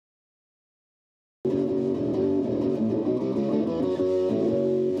It's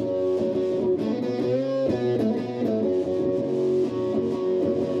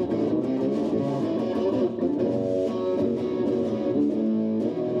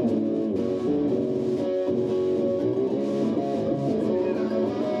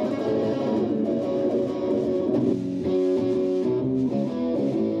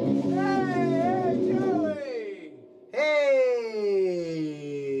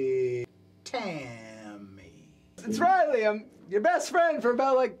Riley. I'm your best friend for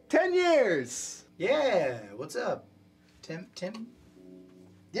about like 10 years. Yeah, what's up? Tim?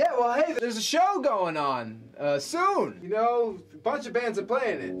 Yeah, well, hey, there's a show going on soon. You know, a bunch of bands are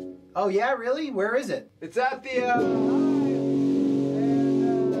playing it. Oh, yeah, really? Where is it? It's at the Hive and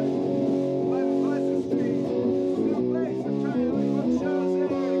 11 Gloucester Street. It's a new place. I'm trying to like book shows there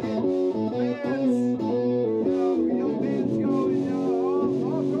to get bands. You know, bands going.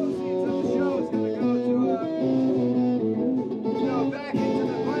 All proceeds of the show is gonna go to back into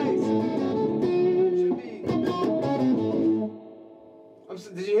the place. Should be.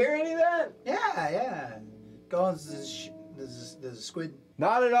 Did you hear any of that? Yeah. Go on, there's a squid.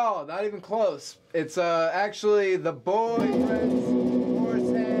 Not at all, not even close. It's actually the Boyfriends, Horse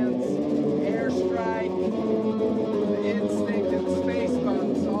Hands, Airstrike, the Instinct, and the Space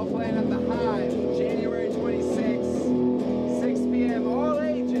Bumps, all playing at the Hive, January 26th, 6 p.m., all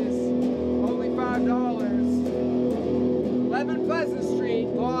ages, only $5. 11 Pleasant Street,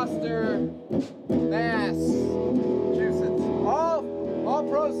 Gloucester, Mass. Massachusetts. All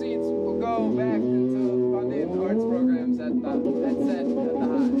proceeds will go back into funding arts programs at the Hive.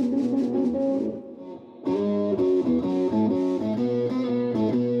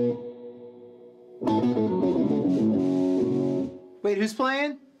 Wait, who's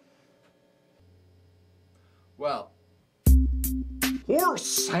playing? Well,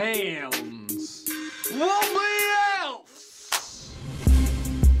 Horse Hands, Lovely Elves,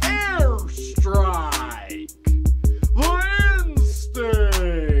 Airstrike, The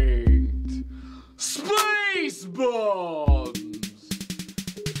Instinct, Space Buns,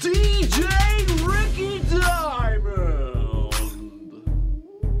 DJ Ricky Diamond,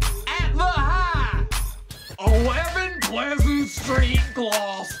 at the Hive, 11 Pleasant Street,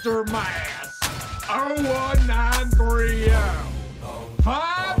 Gloucester, Mass. 01930.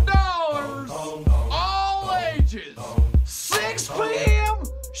 $5, all ages, 6 p.m.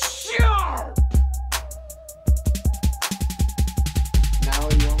 sharp. Now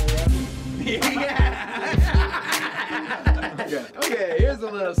you want me to rap? Okay, here's a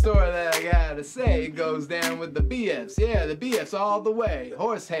little story that I gotta say. It goes down with the BFs. Yeah, the BFs all the way.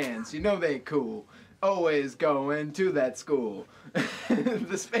 Horse Hands, you know they cool. Always going to that school.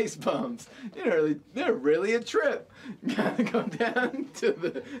 The Space Bumps, they're really a trip. Gotta go down to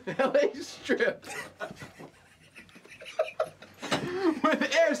the LA Strip. With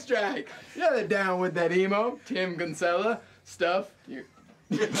Airstrike. Yeah, they're down with that emo, Tim Gonzalez stuff.